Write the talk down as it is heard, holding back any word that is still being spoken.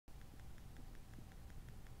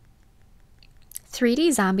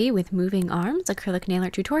3D Zombie with Moving Arms Acrylic Nail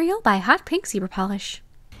Art Tutorial by Hotpinkzebrapolish.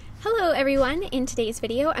 Hello everyone! In today's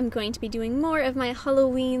video I'm going to be doing more of my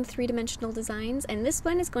Halloween three-dimensional designs, and this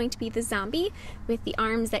one is going to be the zombie with the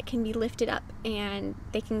arms that can be lifted up and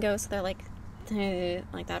they can go so they're like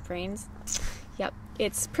that brains. Yep,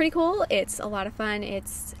 it's pretty cool, it's a lot of fun,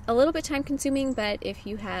 it's a little bit time consuming, but if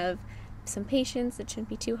you have some patience it shouldn't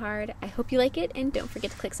be too hard. I hope you like it, and don't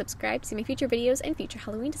forget to click subscribe to see my future videos and future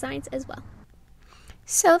Halloween designs as well.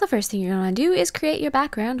 So the first thing you're going to do is create your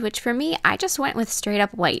background, which for me, I just went with straight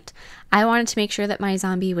up white. I wanted to make sure that my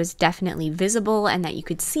zombie was definitely visible and that you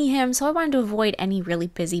could see him, so I wanted to avoid any really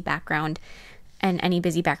busy background and any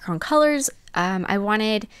busy background colors. I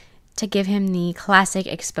wanted to give him the classic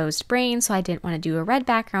exposed brain, so I didn't want to do a red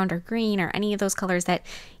background or green or any of those colors that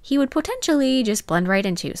he would potentially just blend right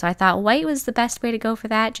into. So I thought white was the best way to go for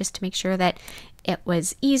that, just to make sure that it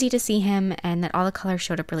was easy to see him and that all the colors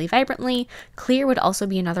showed up really vibrantly. Clear would also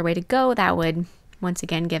be another way to go. That would, once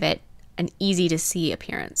again, give it an easy to see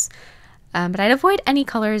appearance. But I'd avoid any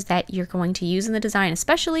colors that you're going to use in the design,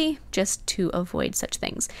 especially just to avoid such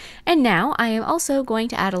things. And now I am also going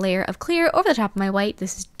to add a layer of clear over the top of my white.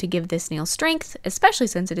 This is to give this nail strength, especially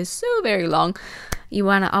since it is so very long. You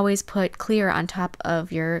want to always put clear on top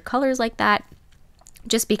of your colors like that,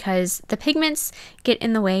 just because the pigments get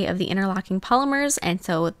in the way of the interlocking polymers, and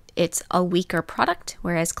so it's a weaker product,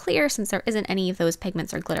 whereas clear, since there isn't any of those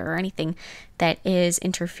pigments or glitter or anything that is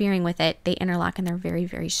interfering with it, they interlock and they're very,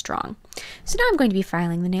 very strong. So now I'm going to be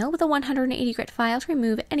filing the nail with a 180 grit file to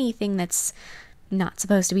remove anything that's not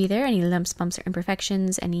supposed to be there, any lumps, bumps, or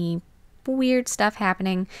imperfections, any weird stuff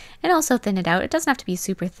happening, and also thin it out. It doesn't have to be a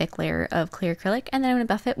super thick layer of clear acrylic, and then I'm going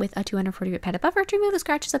to buff it with a 240 grit padded buffer to remove the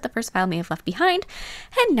scratches that the first file may have left behind.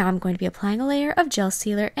 And now I'm going to be applying a layer of gel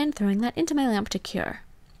sealer and throwing that into my lamp to cure.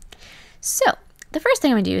 So the first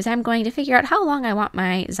thing I'm going to do is I'm going to figure out how long I want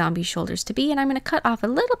my zombie shoulders to be, and I'm going to cut off a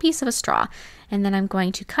little piece of a straw, and then I'm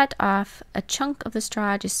going to cut off a chunk of the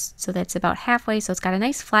straw just so that it's about halfway, so it's got a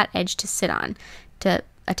nice flat edge to sit on to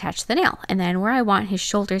attach to the nail. And then where I want his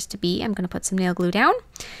shoulders to be, I'm going to put some nail glue down,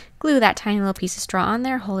 glue that tiny little piece of straw on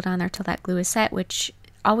there, hold it on there till that glue is set, which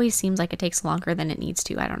always seems like it takes longer than it needs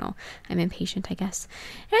to. I don't know, I'm impatient, I guess.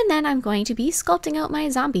 And then I'm going to be sculpting out my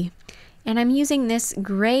zombie, and I'm using this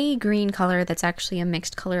gray-green color that's actually a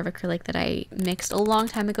mixed color of acrylic that I mixed a long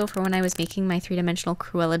time ago for when I was making my three-dimensional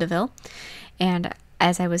Cruella de Vil. And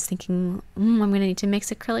as I was thinking, I'm going to need to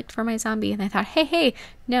mix acrylic for my zombie, and I thought, hey,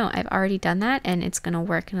 no, I've already done that, and it's going to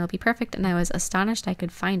work, and it'll be perfect, and I was astonished I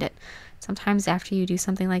could find it. Sometimes after you do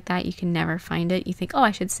something like that, you can never find it. You think, oh,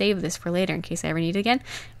 I should save this for later in case I ever need it again,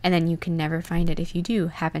 and then you can never find it if you do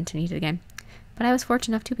happen to need it again. But I was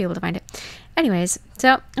fortunate enough to be able to find it. Anyways,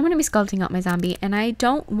 so I'm going to be sculpting out my zombie, and I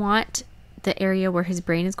don't want the area where his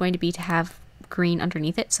brain is going to be to have green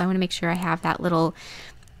underneath it, so I want to make sure I have that little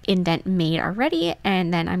indent made already,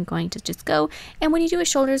 and then I'm going to just go, and when you do his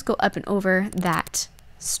shoulders, go up and over that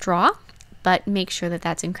straw, but make sure that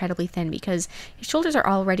that's incredibly thin, because his shoulders are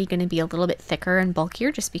already going to be a little bit thicker and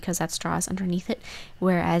bulkier just because that straw is underneath it,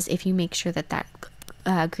 whereas if you make sure that that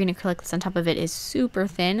green acrylic that's on top of it is super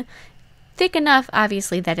thin, thick enough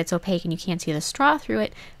obviously that it's opaque and you can't see the straw through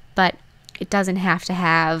it, but it doesn't have to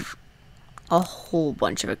have a whole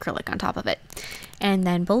bunch of acrylic on top of it. And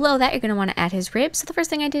then below that, you're going to want to add his ribs. So the first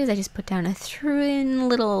thing I did is I just put down a thin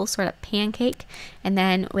little sort of pancake, and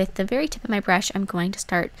then with the very tip of my brush, I'm going to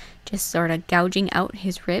start just sort of gouging out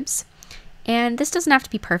his ribs. And this doesn't have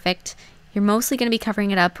to be perfect. You're mostly going to be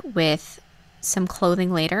covering it up with some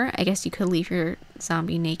clothing later. I guess you could leave your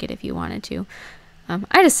zombie naked if you wanted to.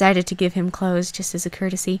 I decided to give him clothes just as a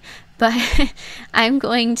courtesy, but I'm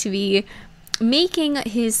going to be making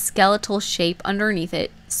his skeletal shape underneath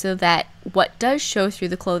it so that what does show through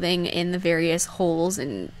the clothing in the various holes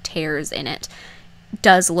and tears in it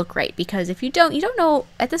does look right, because if you don't know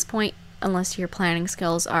at this point, unless your planning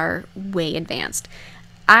skills are way advanced.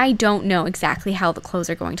 I don't know exactly how the clothes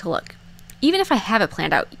are going to look. Even if I have it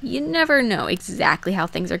planned out, you never know exactly how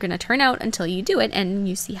things are going to turn out until you do it and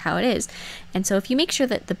you see how it is. And so if you make sure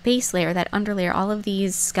that the base layer, that underlayer, all of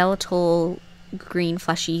these skeletal, green,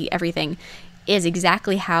 fleshy, everything is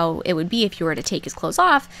exactly how it would be if you were to take his clothes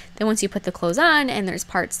off, then once you put the clothes on and there's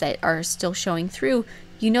parts that are still showing through,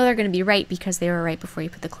 you know they're going to be right because they were right before you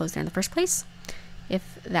put the clothes there in the first place.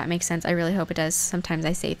 If that makes sense, I really hope it does. Sometimes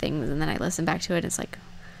I say things and then I listen back to it and it's like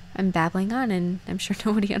I'm babbling on and I'm sure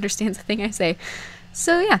nobody understands the thing I say.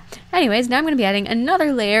 So yeah, anyways, now I'm going to be adding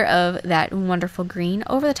another layer of that wonderful green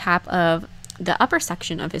over the top of the upper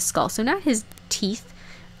section of his skull. So not his teeth,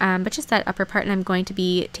 but just that upper part, and I'm going to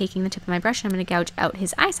be taking the tip of my brush and I'm going to gouge out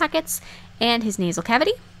his eye sockets and his nasal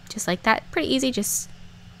cavity just like that. Pretty easy, just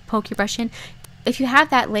poke your brush in. If you have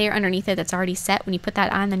that layer underneath it that's already set, when you put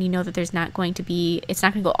that on, then you know that it's not going to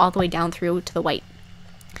go all the way down through to the white.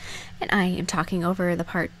 And I am talking over the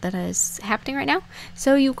part that is happening right now.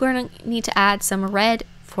 So you're going to need to add some red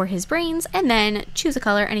for his brains, and then choose a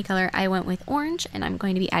color, any color. I went with orange, and I'm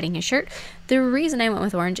going to be adding his shirt. The reason I went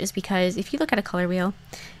with orange is because if you look at a color wheel,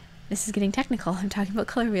 this is getting technical, I'm talking about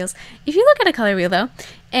color wheels. If you look at a color wheel though,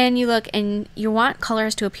 and you look and you want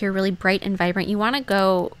colors to appear really bright and vibrant, you want to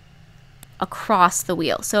go across the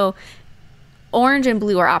wheel. So orange and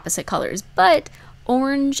blue are opposite colors, but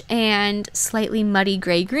orange and slightly muddy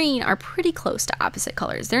gray green are pretty close to opposite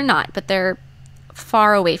colors. They're not, but they're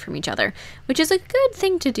far away from each other, which is a good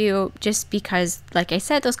thing to do just because, like I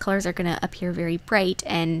said, those colors are going to appear very bright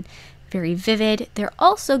and very vivid. They're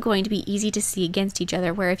also going to be easy to see against each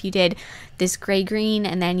other, where if you did this gray green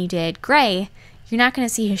and then you did gray, you're not going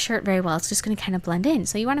to see his shirt very well. It's just going to kind of blend in.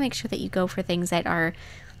 So you want to make sure that you go for things that are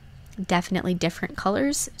definitely different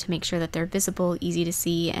colors to make sure that they're visible, easy to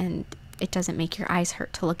see, and it doesn't make your eyes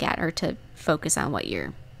hurt to look at or to focus on what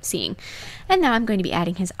you're seeing. And now I'm going to be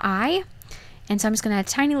adding his eye. And so I'm just going to add a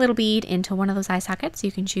tiny little bead into one of those eye sockets.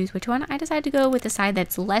 You can choose which one. I decided to go with the side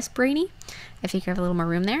that's less brainy. I figure I have a little more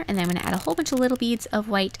room there. And then I'm going to add a whole bunch of little beads of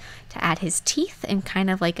white to add his teeth and kind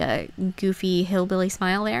of like a goofy hillbilly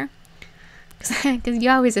smile there. Because you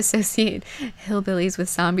always associate hillbillies with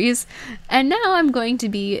zombies. And now I'm going to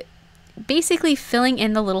be basically filling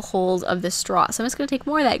in the little holes of the straw. So I'm just going to take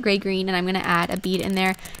more of that gray green and I'm going to add a bead in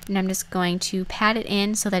there, and I'm just going to pat it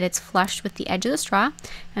in so that it's flush with the edge of the straw. I'm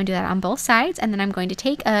going to do that on both sides, and then I'm going to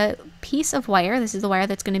take a piece of wire. This is the wire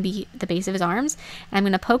that's going to be the base of his arms, and I'm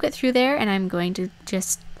going to poke it through there, and I'm going to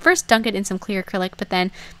just first dunk it in some clear acrylic, but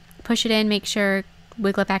then push it in, make sure,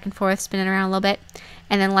 wiggle it back and forth, spin it around a little bit,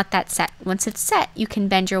 and then let that set. Once it's set, you can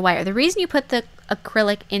bend your wire. The reason you put the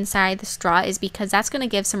acrylic inside the straw is because that's going to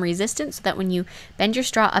give some resistance so that when you bend your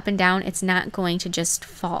straw up and down, it's not going to just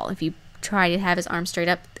fall. If you try to have his arm straight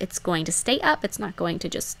up, it's going to stay up. It's not going to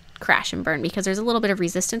just crash and burn because there's a little bit of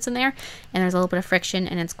resistance in there and there's a little bit of friction,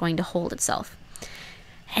 and it's going to hold itself.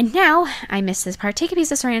 And now, I missed this part. Take a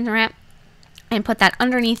piece of saran wrap and put that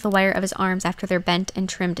underneath the wire of his arms after they're bent and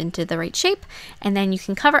trimmed into the right shape. And then you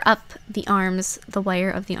can cover up the arms, the wire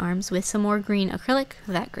of the arms, with some more green acrylic,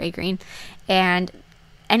 that gray green. And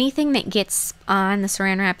anything that gets on the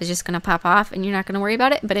saran wrap is just going to pop off and you're not going to worry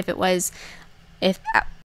about it. But if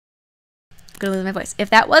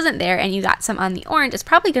that wasn't there and you got some on the orange, it's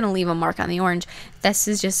probably going to leave a mark on the orange. This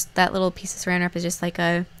is just, that little piece of saran wrap is just like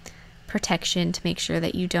a protection to make sure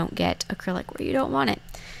that you don't get acrylic where you don't want it.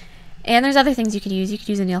 And there's other things you could use. You could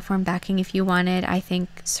use a nail form backing if you wanted. I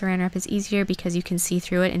think saran wrap is easier because you can see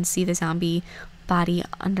through it and see the zombie body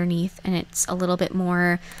underneath, and it's a little bit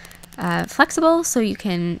more flexible, so you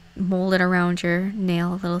can mold it around your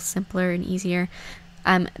nail a little simpler and easier.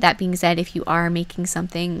 That being said, if you are making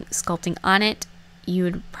something sculpting on it, you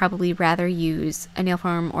would probably rather use a nail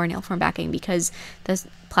form or nail form backing because the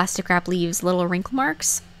plastic wrap leaves little wrinkle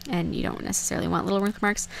marks, and you don't necessarily want little wrinkle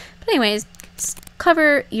marks. But anyways,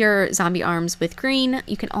 cover your zombie arms with green.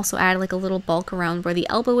 You can also add like a little bulk around where the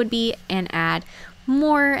elbow would be and add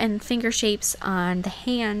more and finger shapes on the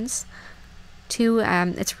hands too.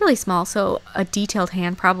 It's really small, so a detailed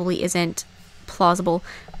hand probably isn't plausible,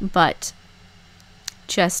 but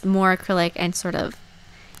just more acrylic and sort of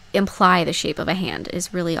imply the shape of a hand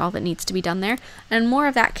is really all that needs to be done there. And more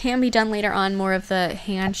of that can be done later on, more of the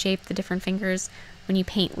hand shape, the different fingers, when you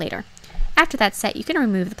paint later. After that's set, you can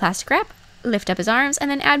remove the plastic wrap, lift up his arms, and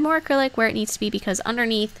then add more acrylic where it needs to be, because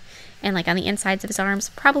underneath and like on the insides of his arms,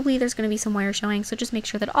 probably there's going to be some wire showing, so just make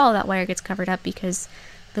sure that all of that wire gets covered up, because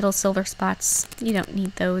little silver spots, you don't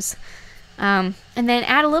need those. And then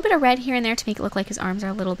add a little bit of red here and there to make it look like his arms are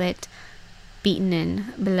a little bit beaten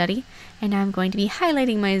and bloody. And now I'm going to be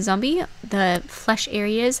highlighting my zombie, the flesh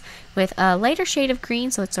areas, with a lighter shade of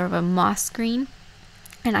green, so it's sort of a moss green.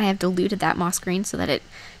 And I have diluted that moss green so that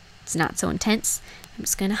it's not so intense. I'm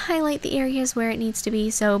just going to highlight the areas where it needs to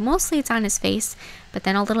be. So mostly it's on his face, but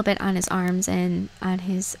then a little bit on his arms and on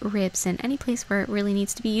his ribs and any place where it really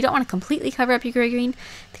needs to be. You don't want to completely cover up your gray green,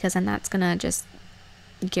 because then that's going to just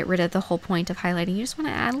get rid of the whole point of highlighting. You just want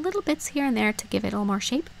to add little bits here and there to give it a little more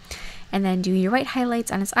shape. And then do your white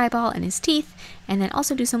highlights on his eyeball and his teeth, and then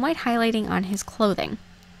also do some white highlighting on his clothing.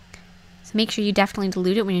 So make sure you definitely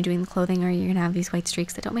dilute it when you're doing the clothing, or you're going to have these white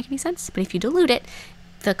streaks that don't make any sense. But if you dilute it,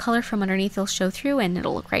 the color from underneath will show through and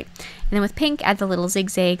it'll look right. And then with pink, add the little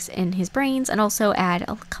zigzags in his brains, and also add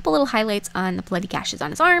a couple little highlights on the bloody gashes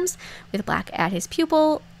on his arms. With black, add his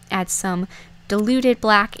pupil, add some diluted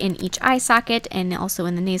black in each eye socket and also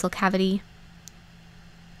in the nasal cavity.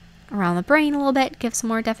 around the brain a little bit, give some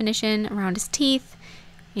more definition around his teeth,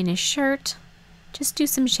 in his shirt. Just do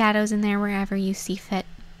some shadows in there wherever you see fit.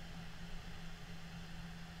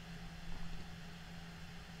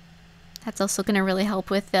 That's also going to really help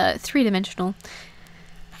with the three-dimensional.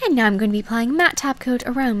 And now I'm going to be applying matte top coat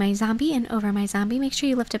around my zombie and over my zombie. Make sure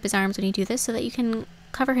you lift up his arms when you do this so that you can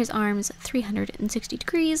cover his arms 360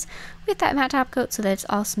 degrees with that matte top coat so that it's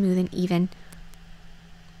all smooth and even.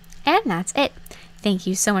 And that's it. Thank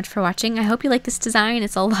you so much for watching. I hope you like this design.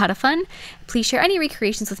 It's a lot of fun. Please share any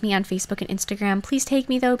recreations with me on Facebook and Instagram. Please tag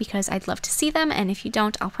me though, because I'd love to see them. And if you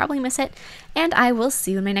don't, I'll probably miss it. And I will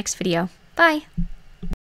see you in my next video. Bye!